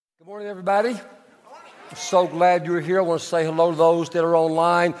Morning, everybody. So glad you're here. I want to say hello to those that are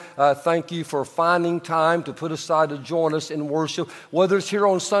online. Thank you for finding time to put aside to join us in worship, whether it's here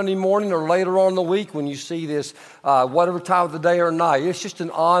on Sunday morning or later on in the week when you see this, whatever time of the day or night. It's just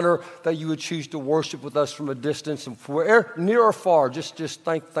an honor that you would choose to worship with us from a distance, and near or far. Just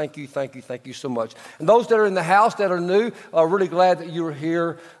thank you so much. And those that are in the house that are new, really glad that you're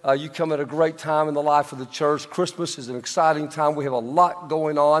here. You come at a great time in the life of the church. Christmas is an exciting time. We have a lot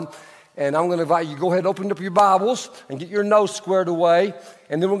going on. And I'm going to invite you, go ahead and open up your Bibles and get your notes squared away.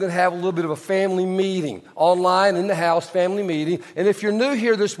 And then we're going to have a little bit of a family meeting, online, in the house, family meeting. And if you're new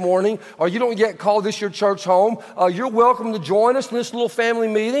here this morning, or you don't yet call this your church home, you're welcome to join us in this little family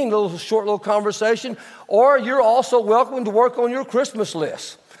meeting, short little conversation. Or you're also welcome to work on your Christmas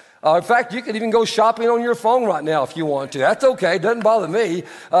list. In fact, you could even go shopping on your phone right now if you want to. That's okay. It doesn't bother me.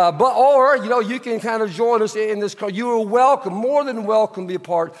 Or you can kind of join us in this. You are welcome, more than welcome, to be a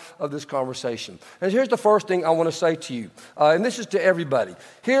part of this conversation. And here's the first thing I want to say to you, and this is to everybody.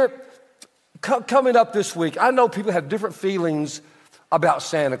 Here, coming up this week, I know people have different feelings about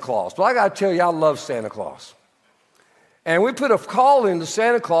Santa Claus. But I got to tell you, I love Santa Claus. And we put a call in to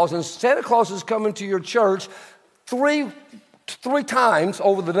Santa Claus, and Santa Claus is coming to your church three times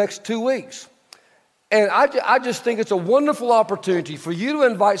over the next 2 weeks. And I just think it's a wonderful opportunity for you to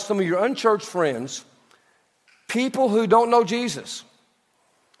invite some of your unchurched friends, people who don't know Jesus,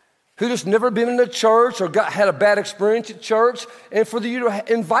 who just never been in a church or had a bad experience at church, and for you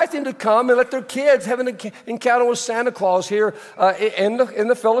to invite them to come and let their kids have an encounter with Santa Claus here in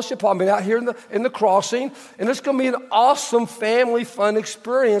the fellowship hall, out here in the crossing. And it's going to be an awesome family fun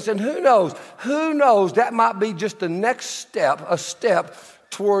experience. And who knows, that might be just the next step, a step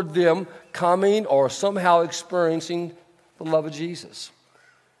toward them coming or somehow experiencing the love of Jesus.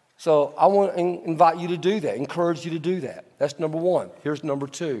 So I want to invite you to do that, encourage you to do that. That's number one. Here's number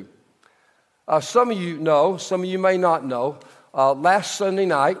two. Some of you know, some of you may not know. Last Sunday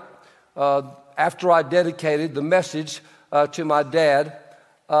night, after I dedicated the message to my dad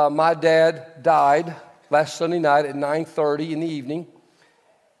died last Sunday night at 9:30 in the evening.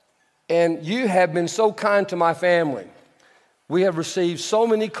 And you have been so kind to my family. We have received so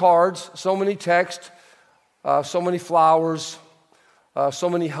many cards, so many texts, so many flowers, so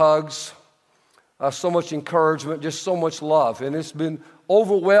many hugs, so much encouragement, just so much love. And it's been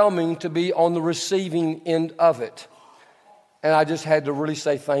overwhelming to be on the receiving end of it. And I just had to really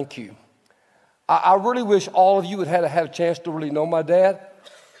say thank you. I really wish all of you would have had a chance to really know my dad.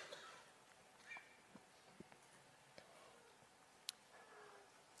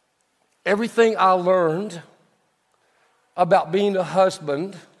 Everything I learned about being a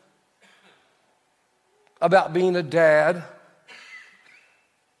husband, about being a dad,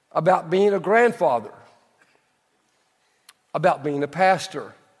 about being a grandfather, about being a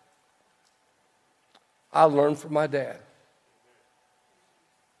pastor, I learned from my dad.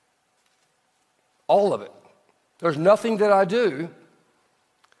 All of it. There's nothing that I do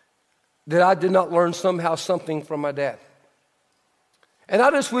that I did not learn somehow something from my dad. And I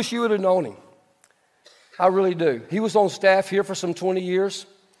just wish you would have known him. I really do. He was on staff here for some 20 years.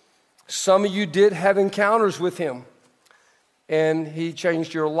 Some of you did have encounters with him. And he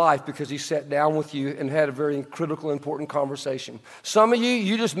changed your life because he sat down with you and had a very critical, important conversation. Some of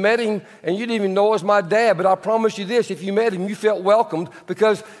you just met him and you didn't even know it was my dad. But I promise you this, if you met him, you felt welcomed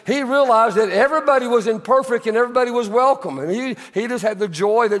because he realized that everybody was imperfect and everybody was welcome. And he just had the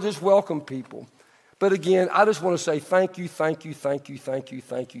joy that just welcomed people. But again, I just want to say thank you for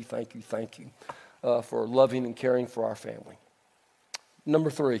loving and caring for our family. Number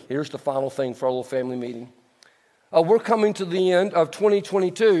three, here's the final thing for our little family meeting. We're coming to the end of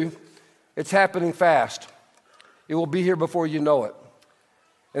 2022. It's happening fast. It will be here before you know it.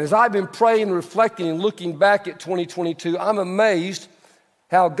 And as I've been praying, reflecting, and looking back at 2022, I'm amazed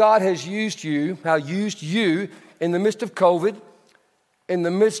how God has used you in the midst of COVID, in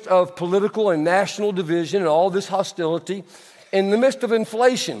the midst of political and national division and all this hostility, in the midst of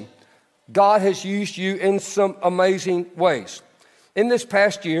inflation. God has used you in some amazing ways. In this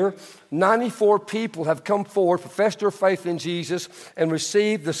past year, 94 people have come forward, professed their faith in Jesus, and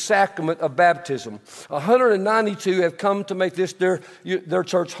received the sacrament of baptism. 192 have come to make this their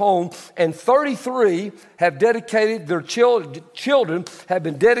church home, and 33 have dedicated their children have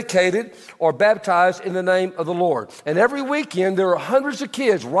been dedicated or baptized in the name of the Lord. And every weekend, there are hundreds of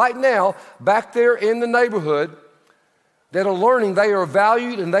kids right now back there in the neighborhood that are learning they are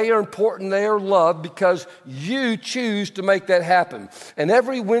valued and they are important, they are loved because you choose to make that happen. And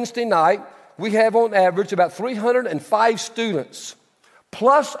every Wednesday night, we have on average about 305 students,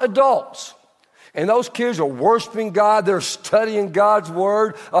 plus adults, And those kids are worshiping God. They're studying God's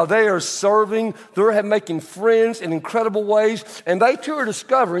word. They are serving. They're making friends in incredible ways. And they too are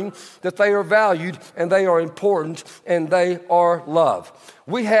discovering that they are valued and they are important and they are loved.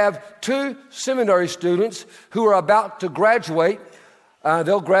 We have 2 seminary students who are about to graduate.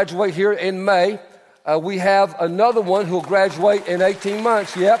 They'll graduate here in May. We have another one who will graduate in 18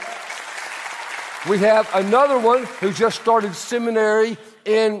 months. Yep. We have another one who just started seminary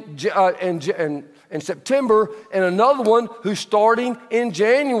in September, and another one who's starting in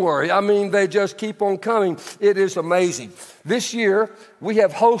January. I mean, they just keep on coming. It is amazing. This year, we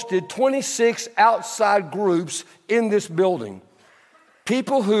have hosted 26 outside groups in this building.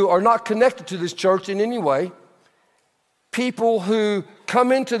 People who are not connected to this church in any way. People who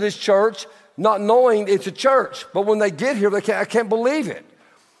come into this church not knowing it's a church, but when they get here, I can't believe it.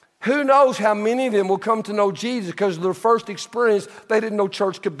 Who knows how many of them will come to know Jesus because of their first experience. They didn't know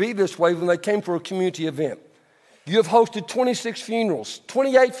church could be this way when they came for a community event. You have hosted 26 funerals,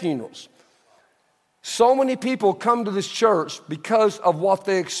 28 funerals. So many people come to this church because of what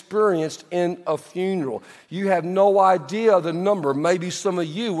they experienced in a funeral. You have no idea the number. Maybe some of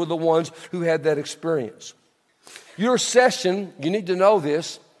you were the ones who had that experience. Your session, you need to know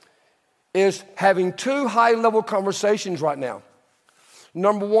this, is having 2 high-level conversations right now.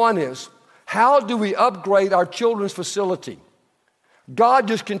 Number 1 is, how do we upgrade our children's facility? God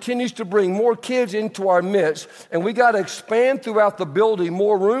just continues to bring more kids into our midst, and we got to expand throughout the building,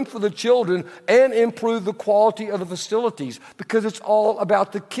 more room for the children, and improve the quality of the facilities because it's all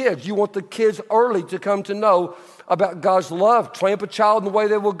about the kids. You want the kids early to come to know about God's love. Train up a child in the way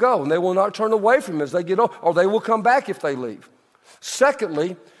they will go, and they will not turn away from it as they get old, or they will come back if they leave.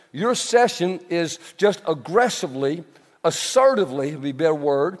 Secondly, your session is just aggressively, assertively, would be a better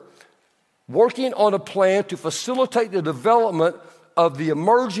word, working on a plan to facilitate the development of the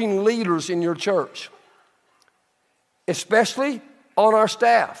emerging leaders in your church, especially on our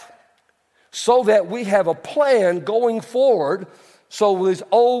staff, so that we have a plan going forward so these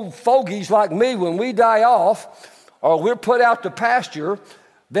old fogies like me, when we die off or we're put out to pasture,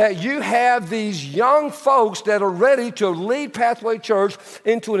 that you have these young folks that are ready to lead Pathway Church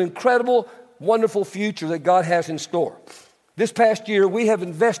into an incredible, wonderful future that God has in store. This past year, we have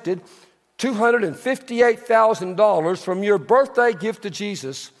invested $258,000 from your birthday gift to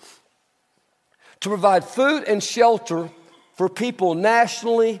Jesus to provide food and shelter for people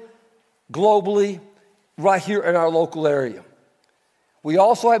nationally, globally, right here in our local area. We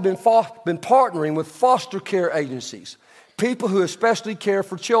also have been partnering with foster care agencies, people who especially care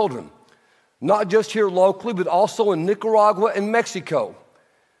for children, not just here locally, but also in Nicaragua and Mexico,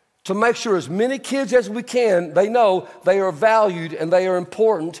 to make sure as many kids as we can, they know they are valued and they are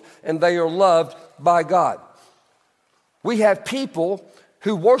important and they are loved by God. We have people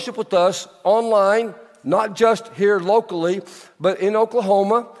who worship with us online, not just here locally, but in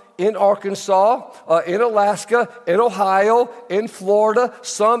Oklahoma, in Arkansas, in Alaska, in Ohio, in Florida,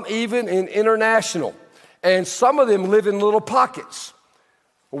 some even in international. And some of them live in little pockets.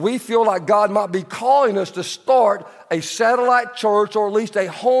 We feel like God might be calling us to start a satellite church or at least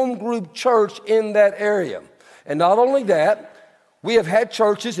a home group church in that area. And not only that, we have had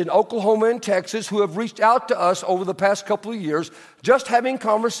churches in Oklahoma and Texas who have reached out to us over the past couple of years, just having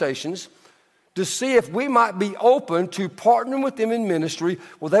conversations to see if we might be open to partnering with them in ministry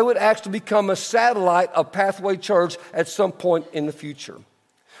where they would actually become a satellite of Pathway Church at some point in the future.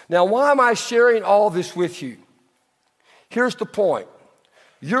 Now, why am I sharing all this with you? Here's the point.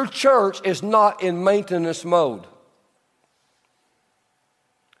 Your church is not in maintenance mode.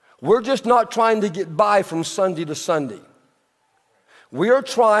 We're just not trying to get by from Sunday to Sunday. We are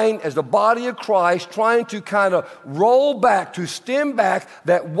trying, as the body of Christ, trying to kind of roll back, to stem back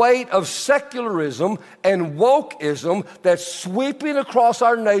that weight of secularism and wokeism that's sweeping across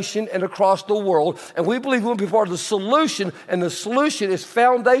our nation and across the world. And we believe we'll be part of the solution, and the solution is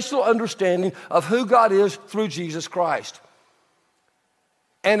foundational understanding of who God is through Jesus Christ.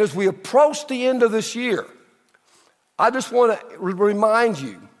 And as we approach the end of this year, I just want to remind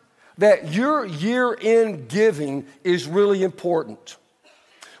you that your year-end giving is really important.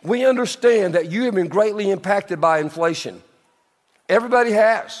 We understand that you have been greatly impacted by inflation. Everybody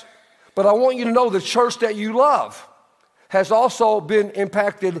has. But I want you to know the church that you love has also been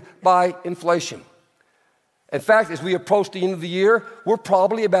impacted by inflation. In fact, as we approach the end of the year, we're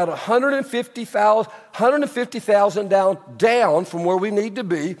probably about $150,000 down from where we need to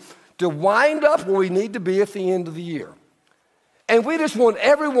be to wind up where we need to be at the end of the year. And we just want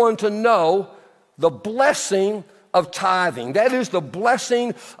everyone to know the blessing of tithing. That is the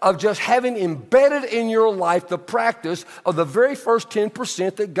blessing of just having embedded in your life the practice of the very first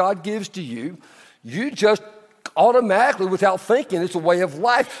 10% that God gives to you You just automatically, without thinking, it's a way of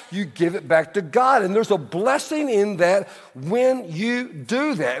life. You give it back to God. And there's a blessing in that when you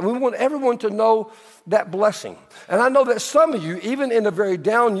do that. And we want everyone to know that blessing. And I know that some of you, even in a very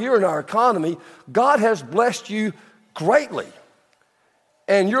down year in our economy, God has blessed you greatly.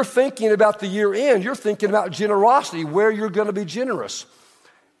 And you're thinking about the year end. You're thinking about generosity, where you're going to be generous.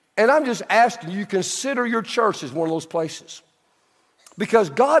 And I'm just asking you, consider your church as one of those places. Because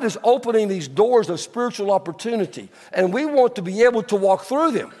God is opening these doors of spiritual opportunity, and we want to be able to walk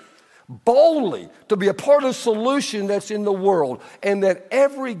through them boldly, to be a part of the solution that's in the world, and that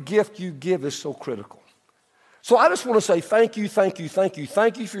every gift you give is so critical. So I just want to say thank you, thank you, thank you,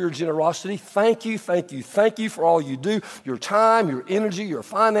 thank you for your generosity. Thank you, thank you, thank you for all you do, your time, your energy, your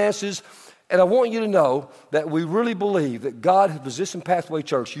finances. And I want you to know that we really believe that God has positioned Pathway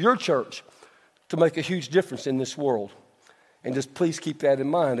Church, your church, to make a huge difference in this world. And just please keep that in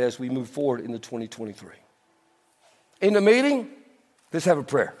mind as we move forward into 2023. In the meeting, let's have a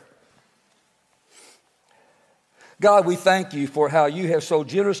prayer. God, we thank you for how you have so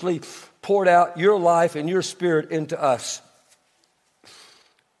generously poured out your life and your spirit into us.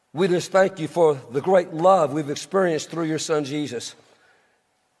 We just thank you for the great love we've experienced through your son Jesus,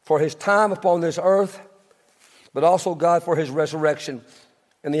 for his time upon this earth, but also, God, for his resurrection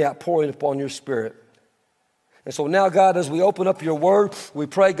and the outpouring upon your spirit. And so now, God, as we open up your word, we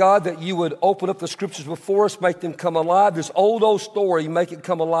pray, God, that you would open up the scriptures before us, make them come alive. This old story, make it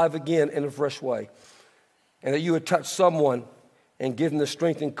come alive again in a fresh way. And that you would touch someone and give them the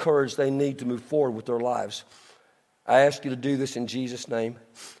strength and courage they need to move forward with their lives. I ask you to do this in Jesus' name.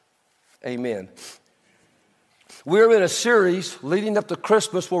 Amen. We're in a series leading up to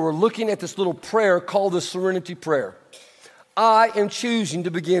Christmas where we're looking at this little prayer called the Serenity Prayer. I am choosing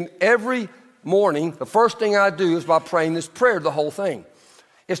to begin every morning. The first thing I do is by praying this prayer, the whole thing.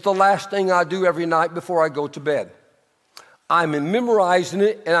 It's the last thing I do every night before I go to bed. I'm memorizing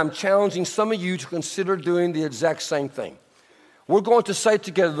it, and I'm challenging some of you to consider doing the exact same thing. We're going to say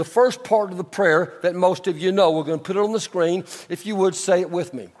together the first part of the prayer that most of you know. We're going to put it on the screen. If you would, say it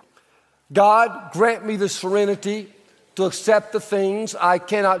with me. God, grant me the serenity to accept the things I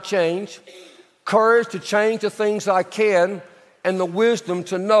cannot change, courage to change the things I can, and the wisdom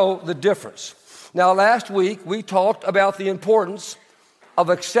to know the difference. Now, last week, we talked about the importance of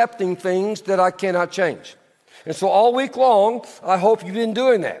accepting things that I cannot change. And so all week long, I hope you've been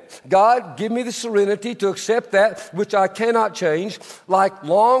doing that. God, give me the serenity to accept that which I cannot change, like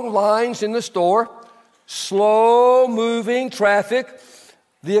long lines in the store, slow-moving traffic,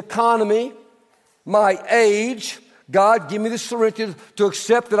 the economy, my age. God, give me the serenity to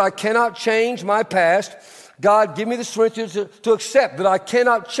accept that I cannot change my past. God, give me the serenity to accept that I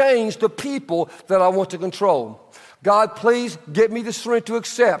cannot change the people that I want to control. God, please give me the serenity to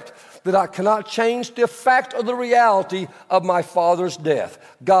accept that I cannot change the fact or the reality of my father's death.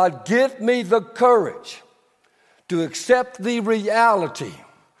 God, give me the courage to accept the reality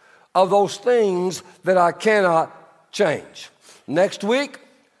of those things that I cannot change. Next week,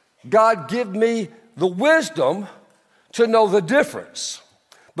 God, give me the wisdom to know the difference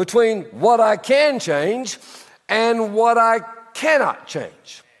between what I can change and what I cannot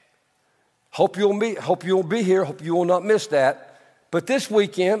change. Hope you'll be here. Hope you will not miss that. But this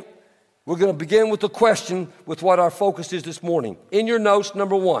weekend, we're going to begin with the question with what our focus is this morning. In your notes,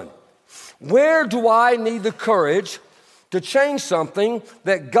 number one, where do I need the courage to change something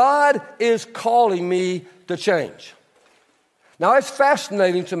that God is calling me to change? Now, it's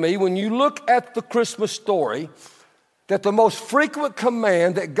fascinating to me when you look at the Christmas story that the most frequent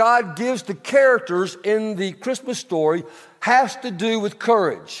command that God gives to characters in the Christmas story has to do with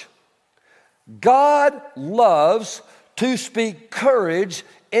courage. God loves to speak courage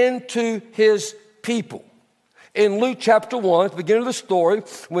into his people. In Luke chapter 1, at the beginning of the story,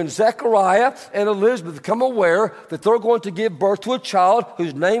 when Zechariah and Elizabeth become aware that they're going to give birth to a child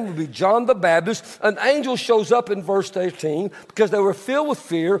whose name will be John the Baptist, an angel shows up in verse 18 because they were filled with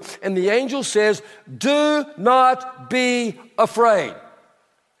fear, and the angel says, "Do not be afraid."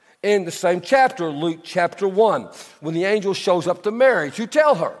 In the same chapter, Luke chapter 1, when the angel shows up to Mary to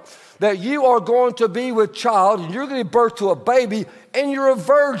tell her that you are going to be with child and you're going to give birth to a baby and you're a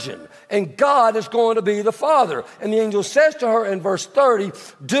virgin and God is going to be the father. And the angel says to her in verse 30,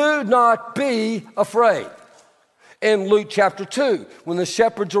 "Do not be afraid." In Luke chapter 2, when the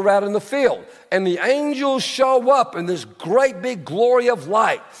shepherds are out in the field and the angels show up in this great big glory of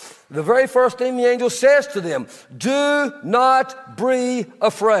light, the very first thing the angel says to them, "Do not be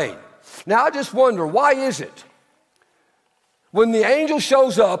afraid." Now I just wonder, why is it? When the angel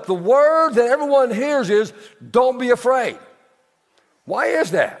shows up, the word that everyone hears is, "Don't be afraid." Why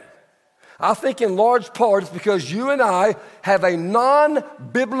is that? I think in large part it's because you and I have a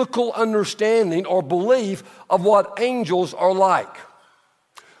non-biblical understanding or belief of what angels are like.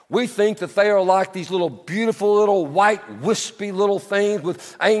 We think that they are like these little beautiful little white wispy little things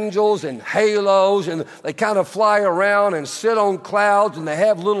with angels and halos, and they kind of fly around and sit on clouds, and they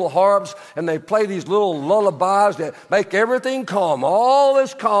have little harps, and they play these little lullabies that make everything calm. All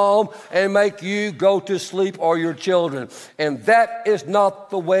is calm and make you go to sleep or your children. And that is not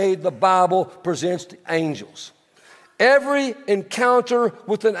the way the Bible presents the angels. Every encounter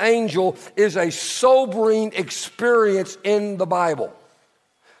with an angel is a sobering experience in the Bible.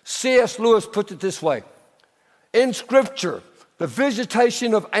 C.S. Lewis puts it this way. In Scripture, the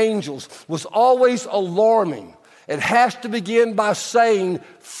visitation of angels was always alarming. It has to begin by saying,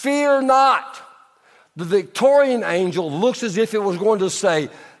 "Fear not." The Victorian angel looks as if it was going to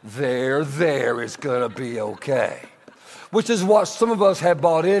say, there, it's going to be okay, which is what some of us have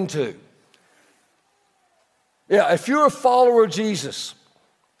bought into. Yeah, if you're a follower of Jesus,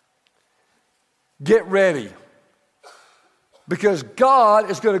 get ready. Because God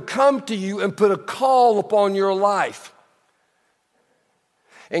is going to come to you and put a call upon your life.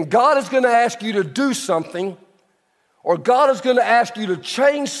 And God is going to ask you to do something, or God is going to ask you to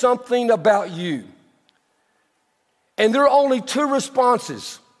change something about you. And there are only two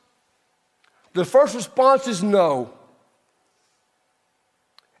responses. The first response is no.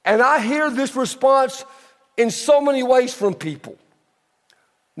 And I hear this response in so many ways from people.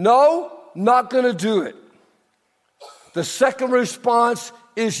 No, not going to do it. The second response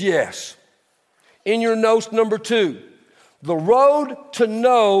is yes. In your notes, number 2, the road to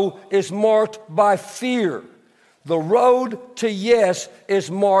no is marked by fear. The road to yes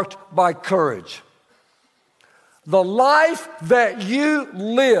is marked by courage. The life that you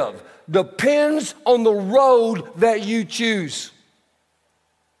live depends on the road that you choose.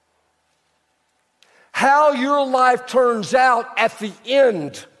 How your life turns out at the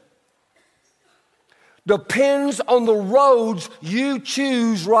end depends on the roads you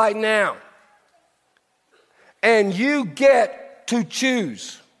choose right now. And you get to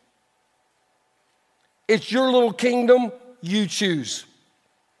choose. It's your little kingdom, you choose.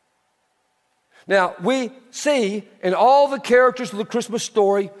 Now, we see in all the characters of the Christmas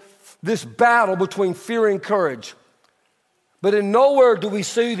story this battle between fear and courage. But in nowhere do we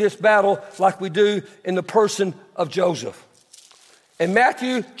see this battle like we do in the person of Joseph. In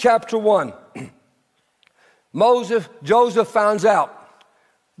Matthew chapter 1, Joseph finds out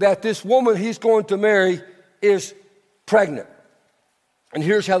that this woman he's going to marry is pregnant. And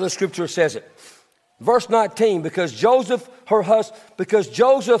here's how the scripture says it. Verse 19, because Joseph, her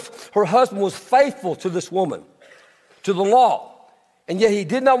husband was faithful to this woman, to the law, and yet he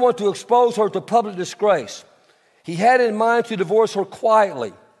did not want to expose her to public disgrace. He had in mind to divorce her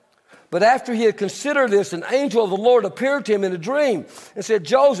quietly. But after he had considered this, an angel of the Lord appeared to him in a dream and said,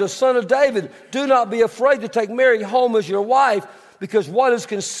 Joseph, son of David, do not be afraid to take Mary home as your wife, because what is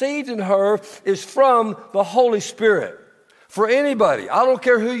conceived in her is from the Holy Spirit. For anybody, I don't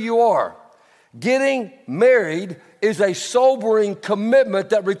care who you are, getting married is a sobering commitment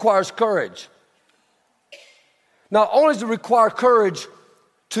that requires courage. Not only does it require courage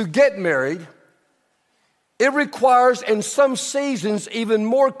to get married, it requires, in some seasons, even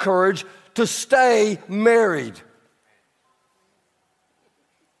more courage to stay married.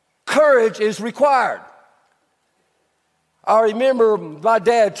 Courage is required. I remember my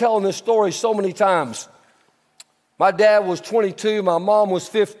dad telling this story so many times. My dad was 22, my mom was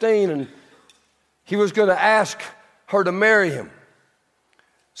 15, and he was going to ask her to marry him.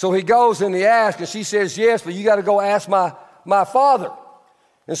 So he goes and he asks, and she says, yes, but you got to go ask my father.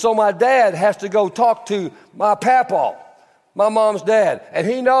 And so my dad has to go talk to my papaw, my mom's dad, and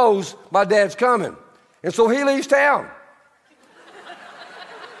he knows my dad's coming. And so he leaves town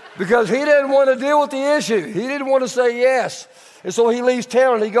because he didn't want to deal with the issue. He didn't want to say yes. And so he leaves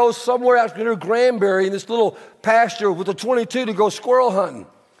town and he goes somewhere out near Granbury in this little pasture with a 22 to go squirrel hunting.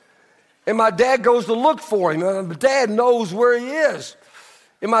 And my dad goes to look for him. And my dad knows where he is.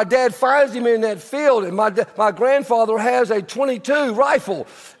 And my dad finds him in that field, and my grandfather has a 22 rifle.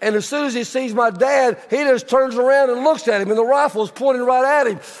 And as soon as he sees my dad, he just turns around and looks at him, and the rifle is pointing right at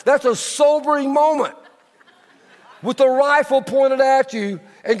him. That's a sobering moment. With the rifle pointed at you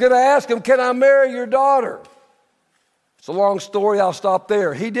and going to ask him, can I marry your daughter? It's a long story. I'll stop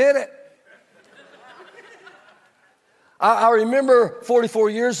there. He did it. I remember 44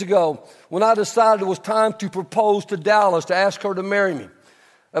 years ago when I decided it was time to propose to Dallas to ask her to marry me.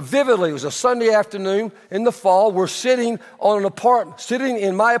 Vividly, it was a Sunday afternoon in the fall. We're sitting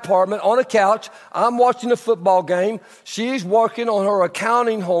in my apartment on a couch. I'm watching a football game. She's working on her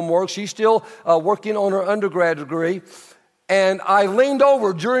accounting homework. She's still working on her undergrad degree. And I leaned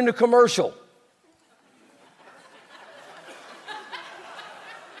over during the commercial.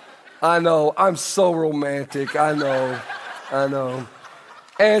 I know, I'm so romantic. I know.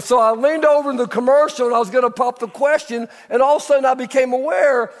 And so I leaned over in the commercial and I was going to pop the question, and all of a sudden I became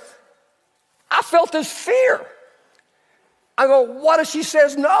aware, I felt this fear. I go, what if she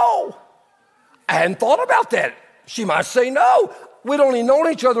says no? I hadn't thought about that. She might say no. We'd only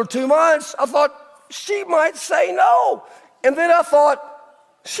known each other 2 months. I thought, she might say no. And then I thought,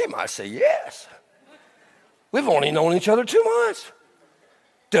 she might say yes. We've only known each other 2 months.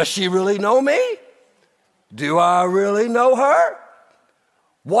 Does she really know me? Do I really know her?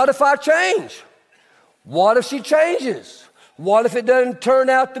 What if I change? What if she changes? What if it doesn't turn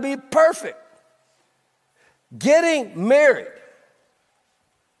out to be perfect? Getting married,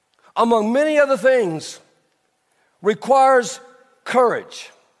 among many other things, requires courage.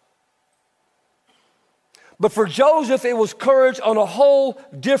 But for Joseph, it was courage on a whole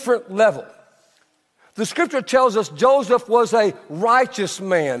different level. The scripture tells us Joseph was a righteous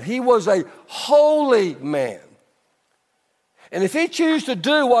man. He was a holy man. And if he chose to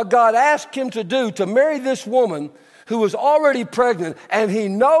do what God asked him to do, to marry this woman who was already pregnant, and he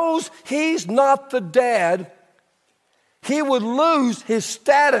knows he's not the dad, he would lose his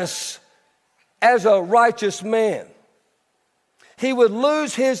status as a righteous man. He would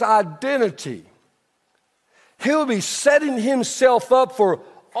lose his identity. He would be setting himself up for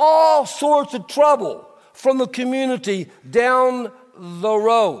all sorts of trouble from the community down the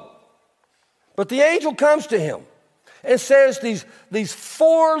road. But the angel comes to him and says these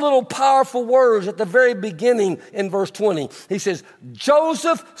 4 little powerful words at the very beginning in verse 20. He says,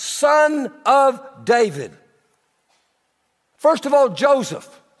 Joseph, son of David. First of all, Joseph.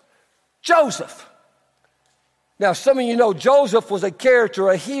 Now, some of you know Joseph was a character,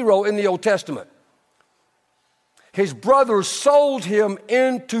 a hero in the Old Testament. His brothers sold him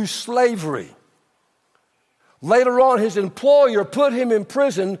into slavery. Later on, his employer put him in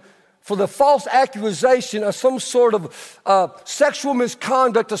prison for the false accusation of some sort of sexual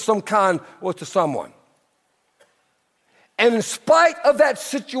misconduct of some kind to someone. And in spite of that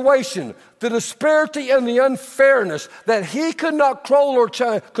situation, the disparity and the unfairness that he could not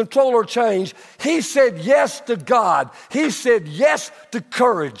control or change, he said yes to God. He said yes to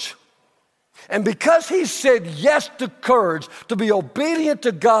courage. And because he said yes to courage, to be obedient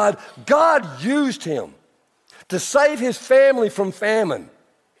to God, God used him to save his family from famine.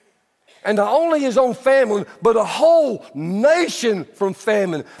 And not only his own family, but a whole nation from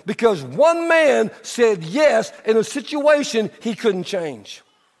famine, because one man said yes in a situation he couldn't change.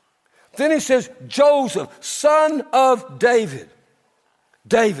 Then he says, Joseph, son of David.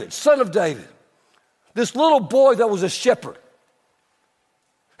 David, son of David. This little boy that was a shepherd,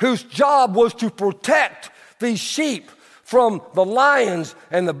 whose job was to protect these sheep from the lions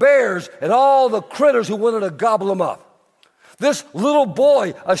and the bears and all the critters who wanted to gobble them up. This little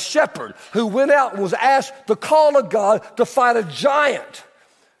boy, a shepherd, who went out and was asked to call to God to fight a giant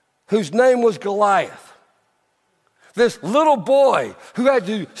whose name was Goliath. This little boy who had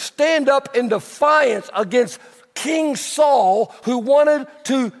to stand up in defiance against King Saul, who wanted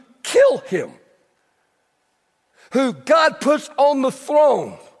to kill him, who God puts on the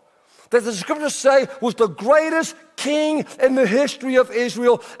throne, that the scriptures say was the greatest king in the history of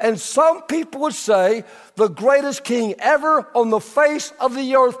Israel, and some people would say the greatest king ever on the face of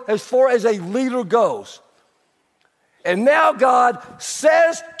the earth as far as a leader goes. And now God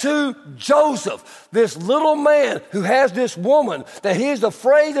says to Joseph, this little man who has this woman that he is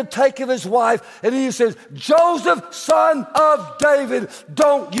afraid to take of his wife, and he says, Joseph, son of David,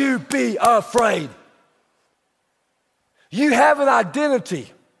 don't you be afraid. You have an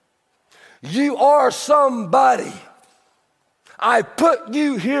identity. You are somebody. I put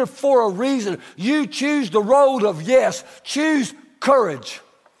you here for a reason. You choose the road of yes. Choose courage.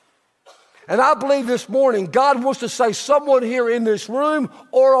 And I believe this morning God wants to say, someone here in this room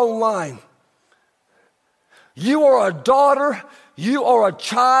or online, you are a daughter, you are a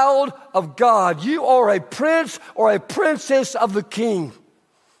child of God. You are a prince or a princess of the King.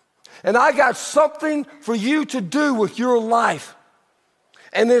 And I got something for you to do with your life.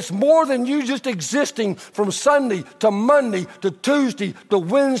 And it's more than you just existing from Sunday to Monday to Tuesday to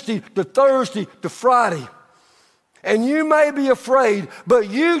Wednesday to Thursday to Friday. And you may be afraid, but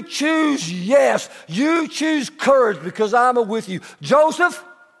you choose yes. You choose courage because I'm with you. Joseph,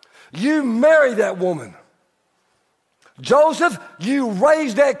 you marry that woman. Joseph, you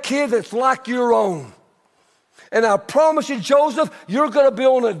raised that kid that's like your own. And I promise you, Joseph, you're going to be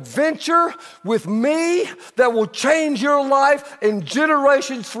on an adventure with me that will change your life in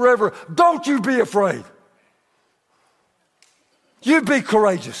generations forever. Don't you be afraid. You be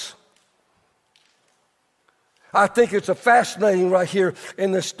courageous. I think it's a fascinating right here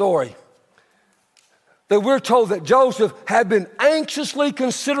in this story that we're told that Joseph had been anxiously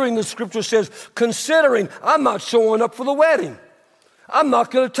considering, the scripture says, considering, I'm not showing up for the wedding. I'm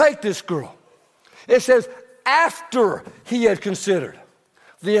not going to take this girl. It says, after he had considered,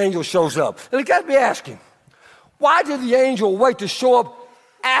 the angel shows up. And it got me asking, why did the angel wait to show up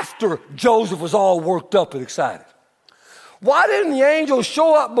after Joseph was all worked up and excited? Why didn't the angel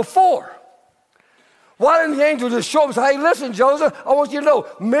show up before? Why didn't the angel just show up and say, hey, listen, Joseph, I want you to know,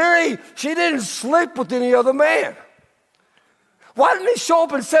 Mary, she didn't sleep with any other man. Why didn't he show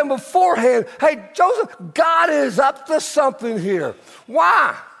up and say beforehand, hey, Joseph, God is up to something here?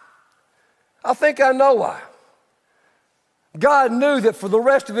 Why? I think I know why. God knew that for the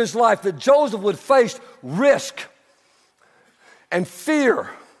rest of his life that Joseph would face risk and fear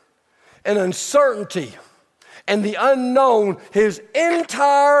and uncertainty and the unknown his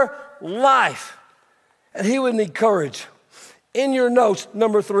entire life. And he would need courage. In your notes,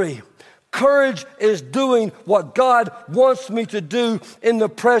 number 3, courage is doing what God wants me to do in the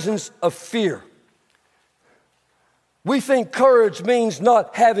presence of fear. We think courage means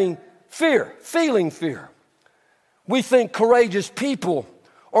not having fear, feeling fear. We think courageous people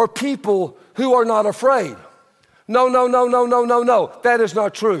are people who are not afraid. No. That is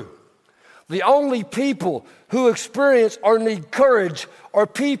not true. The only people who experience or need courage are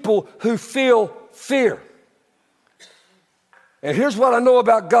people who feel fear. And here's what I know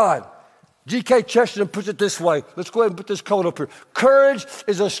about God. G.K. Chesterton puts it this way. Let's go ahead and put this quote up here. Courage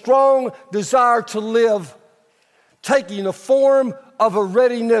is a strong desire to live, taking the form of a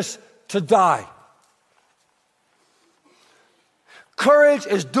readiness to die. Courage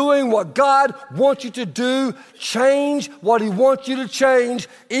is doing what God wants you to do, change what he wants you to change,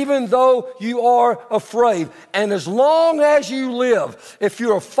 even though you are afraid. And as long as you live, if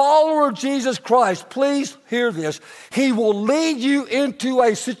you're a follower of Jesus Christ, please hear this, he will lead you into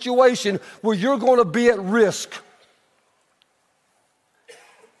a situation where you're going to be at risk.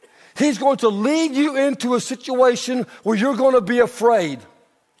 He's going to lead you into a situation where you're going to be afraid.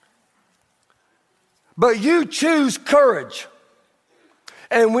 But you choose courage.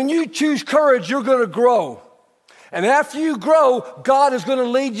 And when you choose courage, you're going to grow. And after you grow, God is going to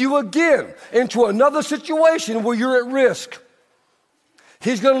lead you again into another situation where you're at risk.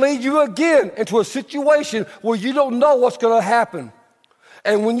 He's going to lead you again into a situation where you don't know what's going to happen.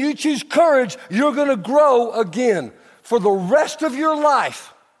 And when you choose courage, you're going to grow again. For the rest of your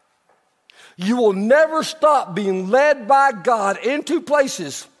life, you will never stop being led by God into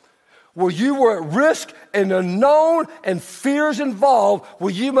places where you were at risk and unknown and fears involved,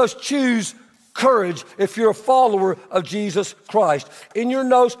 where you must choose courage if you're a follower of Jesus Christ. In your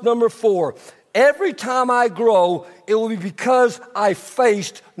notes, number 4, every time I grow, it will be because I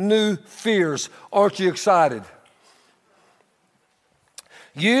faced new fears. Aren't you excited?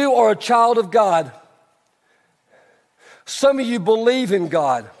 You are a child of God. Some of you believe in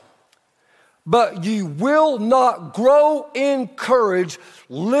God. But you will not grow in courage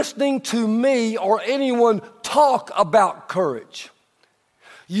listening to me or anyone talk about courage.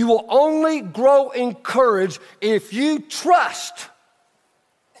 You will only grow in courage if you trust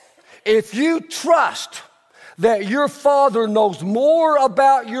that your Father knows more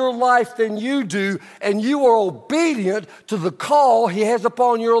about your life than you do, and you are obedient to the call he has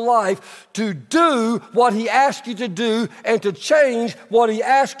upon your life to do what he asks you to do and to change what he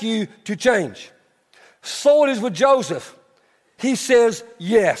asks you to change. So it is with Joseph. He says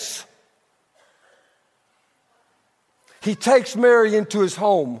yes. He takes Mary into his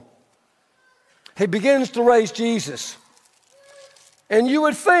home. He begins to raise Jesus. And you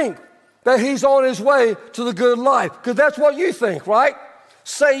would think that he's on his way to the good life, because that's what you think, right?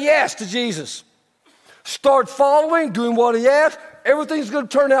 Say yes to Jesus. Start following, doing what he asks. Everything's going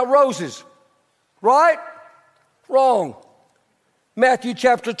to turn out roses, right? Wrong. Matthew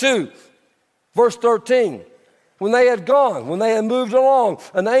chapter 2, verse 13. When they had moved along,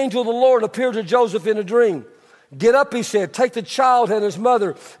 an angel of the Lord appeared to Joseph in a dream. Get up, he said, take the child and his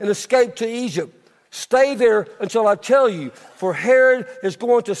mother and escape to Egypt. Stay there until I tell you, for Herod is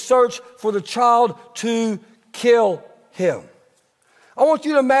going to search for the child to kill him. I want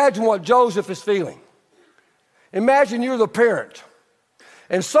you to imagine what Joseph is feeling. Imagine you're the parent,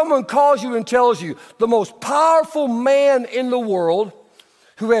 and someone calls you and tells you the most powerful man in the world,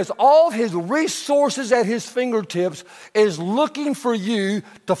 who has all his resources at his fingertips, is looking for you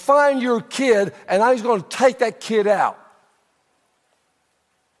to find your kid, and now he's going to take that kid out.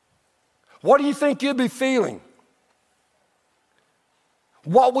 What do you think you'd be feeling?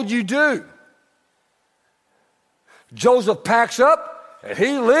 What would you do? Joseph packs up and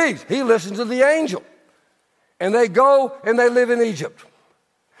he leaves. He listens to the angel. And they go and they live in Egypt.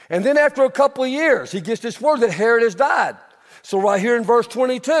 And then after a couple of years, he gets this word that Herod has died. So right here in verse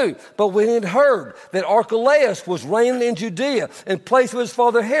 22, but when he had heard that Archelaus was reigning in Judea in place of his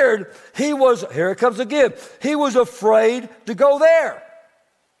father Herod, he was, here it comes again, he was afraid to go there.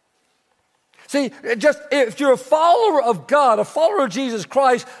 See, just if you're a follower of God, a follower of Jesus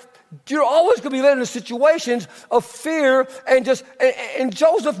Christ, you're always going to be led into situations of fear and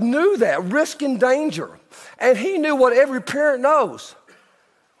Joseph knew that, risk and danger. And he knew what every parent knows.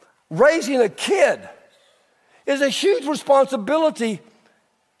 Raising a kid is a huge responsibility,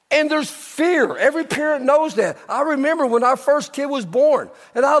 and there's fear. Every parent knows that. I remember when our first kid was born,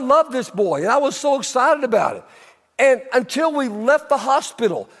 and I loved this boy, and I was so excited about it. And until we left the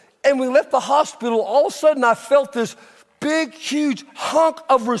hospital, all of a sudden I felt this big, huge hunk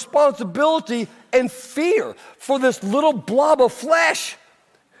of responsibility and fear for this little blob of flesh.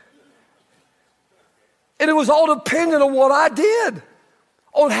 And it was all dependent on what I did,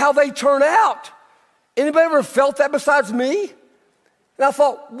 on how they turn out. Anybody ever felt that besides me? And I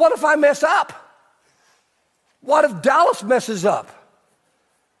thought, what if I mess up? What if Dallas messes up?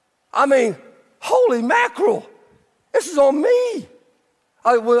 I mean, holy mackerel, this is on me.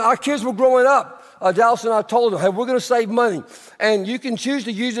 When our kids were growing up, Dallas and I told them, hey, we're going to save money, and you can choose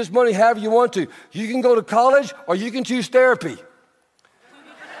to use this money however you want to. You can go to college, or you can choose therapy.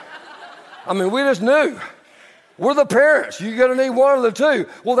 I mean, we just knew. We're the parents. You're going to need one of the two.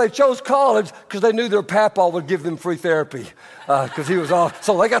 Well, they chose college because they knew their papa would give them free therapy because he was all,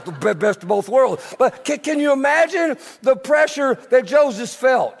 so they got the best of both worlds. But can you imagine the pressure that Joseph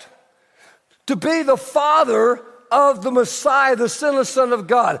felt to be the father of the Messiah, the sinless Son of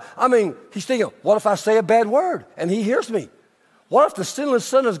God? I mean, he's thinking, what if I say a bad word and he hears me? What if the sinless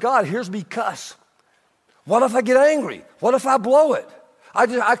Son of God hears me cuss? What if I get angry? What if I blow it?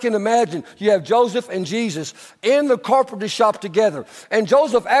 I can imagine you have Joseph and Jesus in the carpenter shop together, and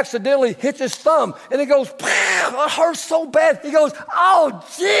Joseph accidentally hits his thumb, and it goes, it hurts so bad. He goes, oh,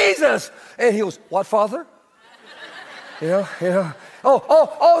 Jesus. And he goes, what, Father? You know.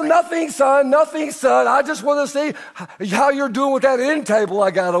 Oh, nothing, son. I just want to see how you're doing with that end table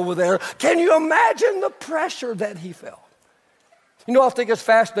I got over there. Can you imagine the pressure that he felt? You know, I think it's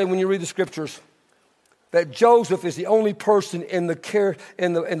fascinating when you read the scriptures that Joseph is the only person in the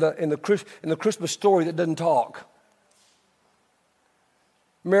Christmas story that doesn't talk.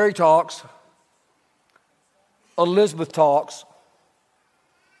 Mary talks. Elizabeth talks.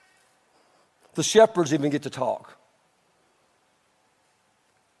 The shepherds even get to talk.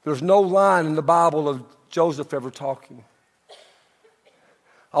 There's no line in the Bible of Joseph ever talking.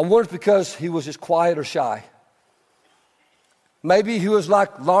 I wonder if it's because he was just quiet or shy. Maybe he was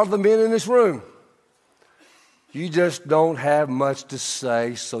like a lot of the men in this room. You just don't have much to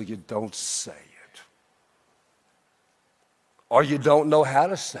say, so you don't say it. Or you don't know how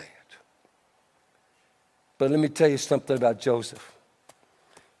to say it. But let me tell you something about Joseph.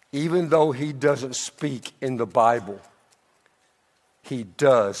 Even though he doesn't speak in the Bible, he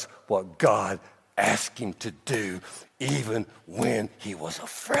does what God asked him to do, even when he was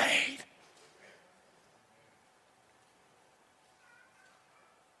afraid.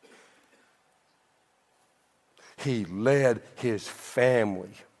 He led his family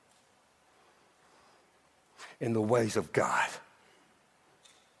in the ways of God.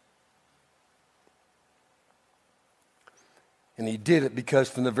 And he did it because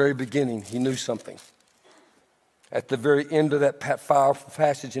from the very beginning, he knew something. At the very end of that powerful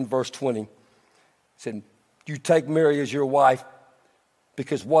passage in verse 20, he said, you take Mary as your wife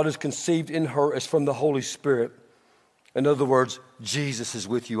because what is conceived in her is from the Holy Spirit. In other words, Jesus is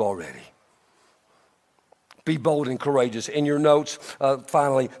with you already. Be bold and courageous. In your notes,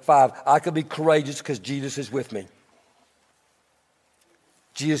 finally, 5, I could be courageous because Jesus is with me.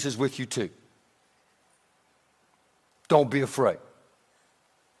 Jesus is with you too. Don't be afraid.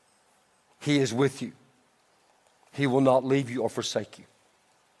 He is with you. He will not leave you or forsake you.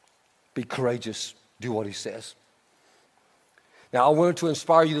 Be courageous. Do what he says. Now, I wanted to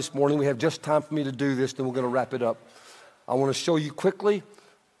inspire you this morning. We have just time for me to do this, then we're going to wrap it up. I want to show you quickly.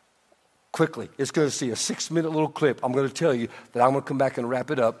 It's going to see a 6-minute little clip. I'm going to tell you that I'm going to come back and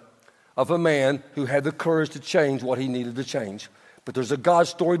wrap it up of a man who had the courage to change what he needed to change. But there's a God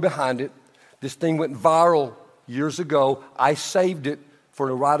story behind it. This thing went viral years ago. I saved it for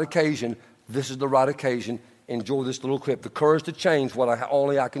the right occasion, this is the right occasion. Enjoy this little clip. The courage to change what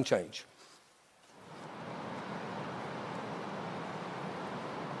only I can change.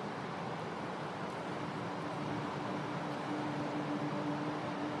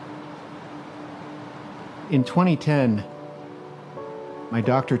 In 2010, my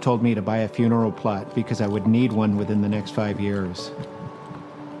doctor told me to buy a funeral plot because I would need one within the next 5 years.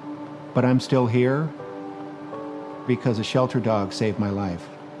 But I'm still here because a shelter dog saved my life.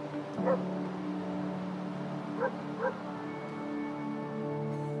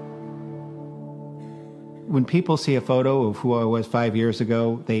 When people see a photo of who I was 5 years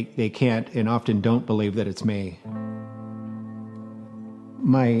ago, they can't and often don't believe that it's me.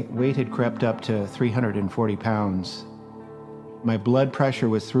 My weight had crept up to 340 pounds. My blood pressure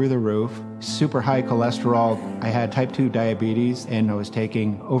was through the roof, super high cholesterol. I had type 2 diabetes, and I was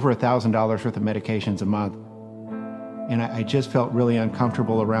taking over $1,000 worth of medications a month. And I just felt really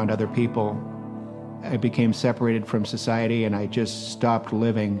uncomfortable around other people. I became separated from society, and I just stopped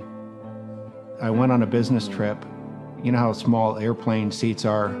living. I went on a business trip. You know how small airplane seats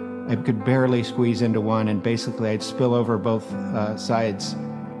are? I could barely squeeze into one, and basically I'd spill over both sides.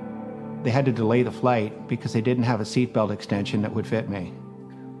 They had to delay the flight because they didn't have a seatbelt extension that would fit me.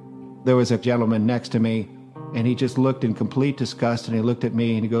 There was a gentleman next to me, and he just looked in complete disgust, and he looked at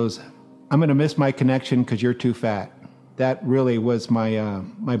me and he goes, "I'm going to miss my connection because you're too fat." That really was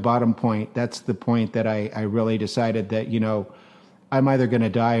my bottom point. That's the point that I really decided that, you know, I'm either going to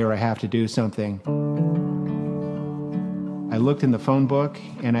die or I have to do something. I looked in the phone book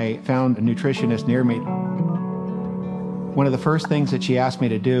and I found a nutritionist near me. One of the first things that she asked me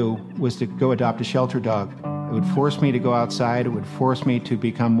to do was to go adopt a shelter dog. It would force me to go outside. It would force me to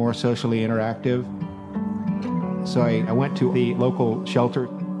become more socially interactive. So I went to the local shelter,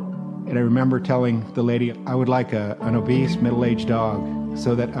 and I remember telling the lady I would like an obese middle-aged dog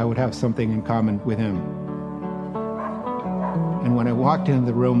so that I would have something in common with him. And when I walked into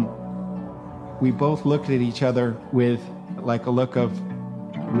the room, we both looked at each other with like a look of,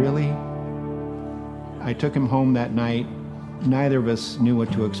 really? I took him home that night. Neither of us knew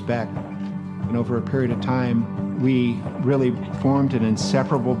what to expect. And over a period of time, we really formed an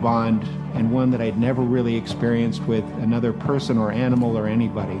inseparable bond, and one that I'd never really experienced with another person or animal or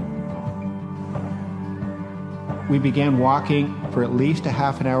anybody. We began walking for at least a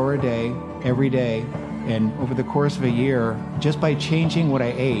half an hour a day, every day. And over the course of a year, just by changing what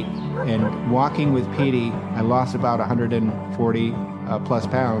I ate and walking with Petey, I lost about 140 plus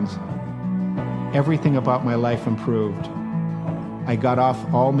pounds. Everything about my life improved. I got off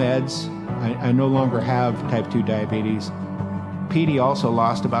all meds. I no longer have type 2 diabetes. Petey also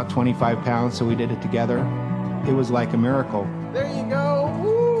lost about 25 pounds, so we did it together. It was like a miracle. There you go.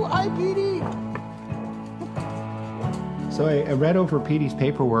 Woo! Hi, Petey. So I read over Petey's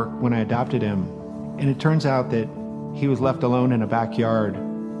paperwork when I adopted him, and it turns out that he was left alone in a backyard,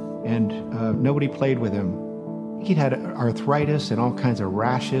 and nobody played with him. He'd had arthritis and all kinds of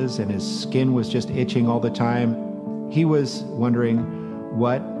rashes, and his skin was just itching all the time. He was wondering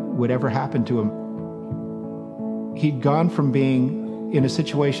what would ever happen to him. He'd gone from being in a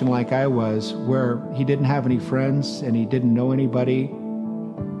situation like I was, where he didn't have any friends and he didn't know anybody,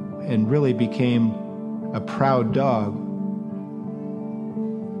 and really became a proud dog.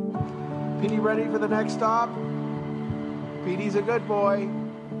 Petey ready for the next stop? Petey's a good boy.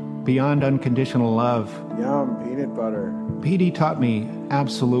 Beyond unconditional love, Yum, peanut butter. Petey taught me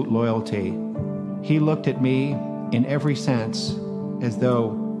absolute loyalty. He looked at me in every sense as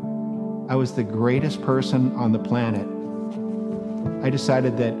though I was the greatest person on the planet. I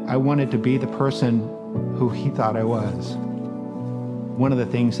decided that I wanted to be the person who he thought I was. One of the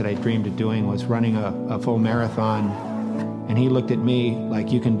things that I dreamed of doing was running a full marathon, and he looked at me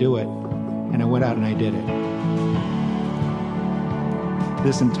like, "You can do it." And I went out and I did it.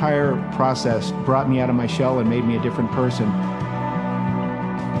 This entire process brought me out of my shell and made me a different person.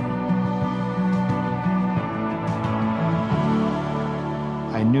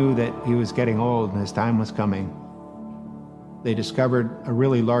 I knew that he was getting old and his time was coming. They discovered a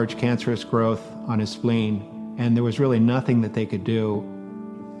really large cancerous growth on his spleen, and there was really nothing that they could do.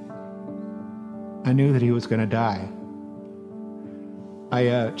 I knew that he was going to die.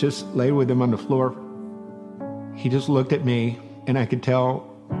 I just laid with him on the floor. He just looked at me, and I could tell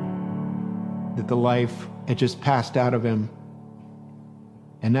that the life had just passed out of him.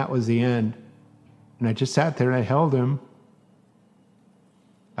 And that was the end. And I just sat there and I held him.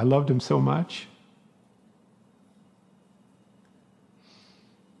 I loved him so much.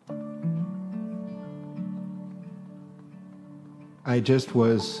 I just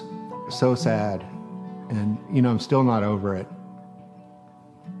was so sad. And, you know, I'm still not over it.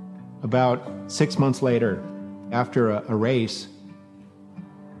 About 6 months later, after a race,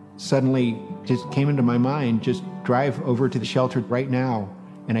 suddenly just came into my mind, just drive over to the shelter right now.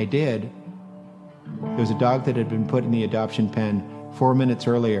 And I did. There was a dog that had been put in the adoption pen 4 minutes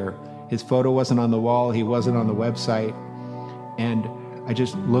earlier. His photo wasn't on the wall, he wasn't on the website. And I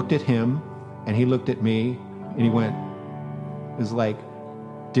just looked at him, and he looked at me, and he went, it was like,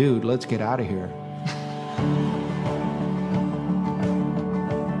 dude, let's get out of here.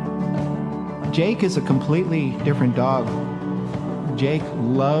 Jake is a completely different dog. Jake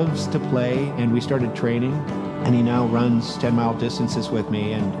loves to play, and we started training, and he now runs 10-mile distances with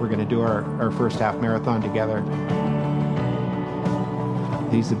me, and we're going to do our first half marathon together.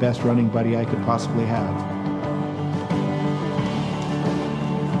 He's the best running buddy I could possibly have.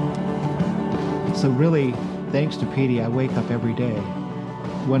 So really, thanks to Petey, I wake up every day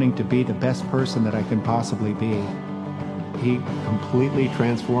wanting to be the best person that I can possibly be. He completely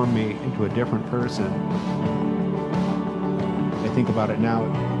transformed me into a different person. I think about it now,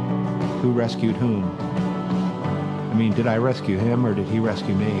 who rescued whom? I mean, did I rescue him or did he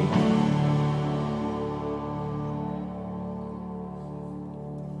rescue me?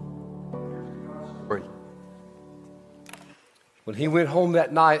 When he went home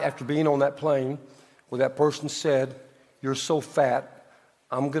that night after being on that plane, where that person said, "You're so fat,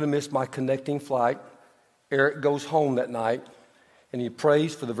 I'm going to miss my connecting flight," Eric goes home that night, and he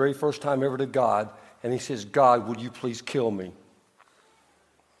prays for the very first time ever to God, and he says, "God, would you please kill me?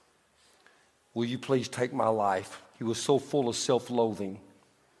 Will you please take my life?" He was so full of self-loathing.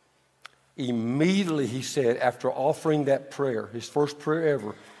 Immediately, he said, after offering that prayer, his first prayer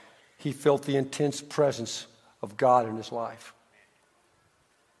ever, he felt the intense presence of God in his life.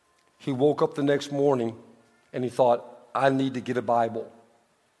 He woke up the next morning and he thought, I need to get a Bible.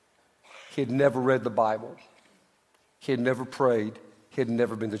 He had never read the Bible. He had never prayed. He had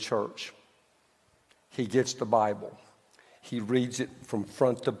never been to church. He gets the Bible. He reads it from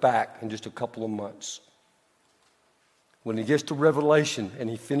front to back in just a couple of months. When he gets to Revelation and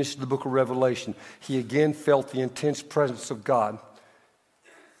he finishes the book of Revelation, he again felt the intense presence of God.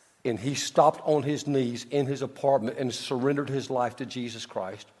 And he stopped on his knees in his apartment and surrendered his life to Jesus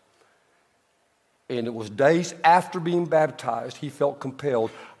Christ. And it was days after being baptized, he felt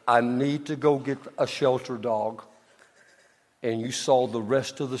compelled, I need to go get a shelter dog. And you saw the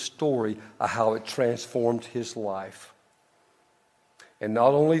rest of the story of how it transformed his life. And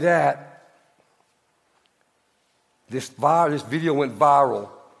not only that, this video went viral.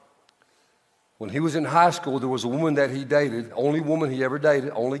 When he was in high school, there was a woman that he dated, only woman he ever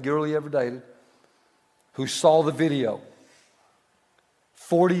dated, only girl he ever dated, who saw the video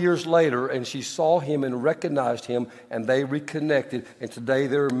 40 years later, and she saw him and recognized him, and they reconnected, and today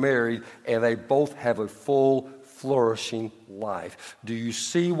they're married, and they both have a full, flourishing life. Do you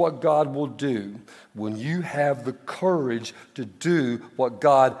see what God will do when you have the courage to do what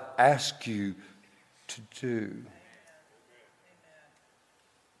God asks you to do?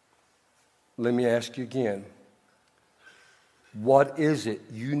 Let me ask you again. What is it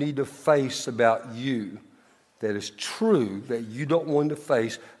you need to face about you that is true that you don't want to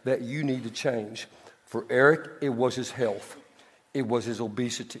face, that you need to change? For Eric, it was his health. It was his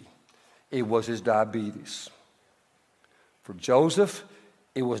obesity. It was his diabetes. For Joseph,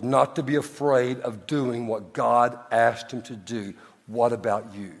 it was not to be afraid of doing what God asked him to do. What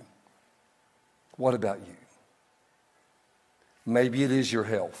about you? What about you? Maybe it is your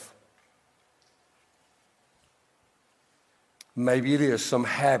health. Maybe it is some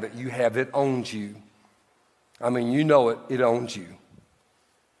habit you have that owns you. I mean, you know it, it owns you.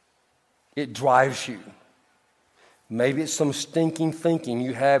 It drives you. Maybe it's some stinking thinking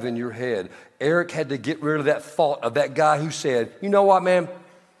you have in your head. Eric had to get rid of that thought of that guy who said, you know what, man?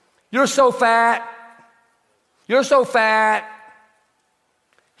 You're so fat. You're so fat.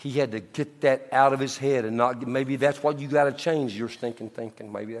 He had to get that out of his head and not, maybe that's what you got to change, your stinking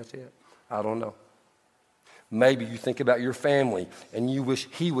thinking. Maybe that's it. I don't know. Maybe you think about your family and you wish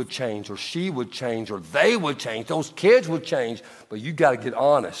he would change or she would change or they would change. Those kids would change. But you got to get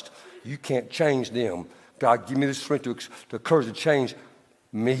honest. You can't change them. God, give me the strength the courage to change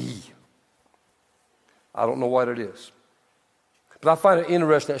me. I don't know what it is. But I find it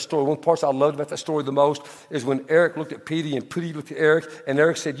interesting, that story. One of the parts I loved about that story the most is when Eric looked at Petey and Petey looked at Eric, and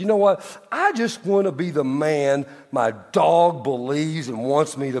Eric said, you know what? I just want to be the man my dog believes and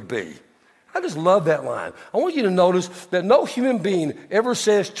wants me to be. I just love that line. I want you to notice that no human being ever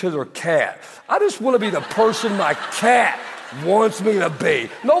says to their cat, I just want to be the person my cat wants me to be.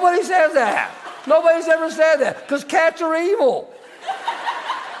 Nobody says that. Nobody's ever said that because cats are evil.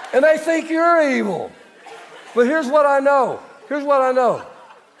 And they think you're evil. But here's what I know. Here's what I know.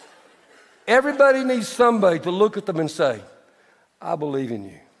 Everybody needs somebody to look at them and say, I believe in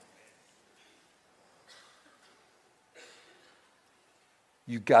you.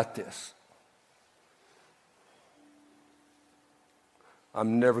 You got this.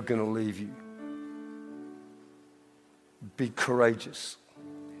 I'm never going to leave you. Be courageous.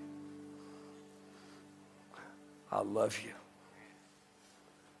 I love you.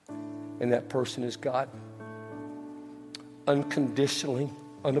 And that person is God. Unconditionally,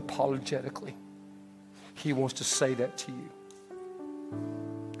 unapologetically. He wants to say that to you.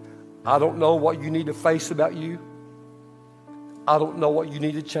 I don't know what you need to face about you. I don't know what you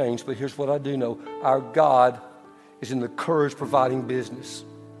need to change, but here's what I do know. Our God is in the courage providing business.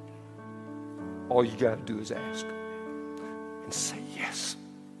 All you got to do is ask and say yes.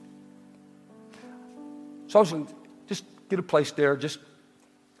 So I was going to just get a place there. Just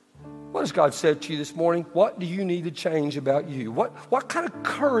what has God said to you this morning? What do you need to change about you? What kind of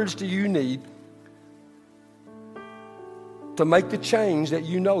courage do you need to make the change that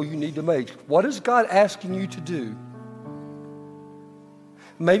you know you need to make? What is God asking you to do?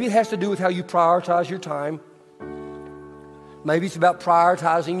 Maybe it has to do with how you prioritize your time. Maybe it's about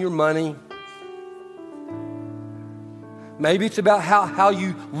prioritizing your money. Maybe it's about how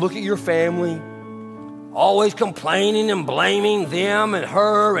you look at your family. Always complaining and blaming them and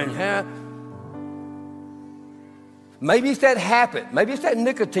her and her. Maybe it's that habit. Maybe it's that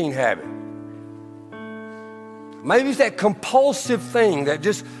nicotine habit. Maybe it's that compulsive thing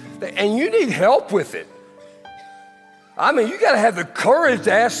and you need help with it. I mean, you got to have the courage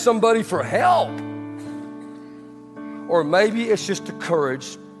to ask somebody for help. Or maybe it's just the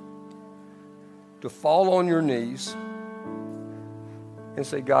courage to fall on your knees and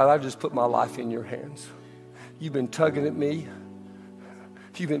say, God, I just put my life in your hands. You've been tugging at me.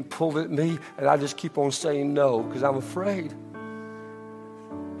 You've been pulling at me, and I just keep on saying no because I'm afraid.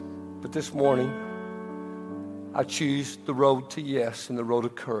 But this morning, I choose the road to yes and the road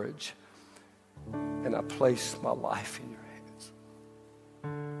of courage. And I place my life in your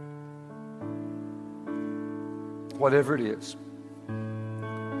hands. Whatever it is,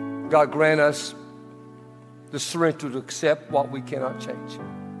 God grant us the surrender to accept what we cannot change.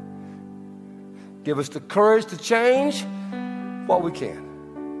 Give us the courage to change what we can.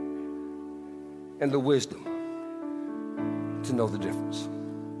 And the wisdom to know the difference.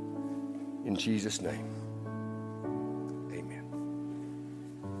 In Jesus' name.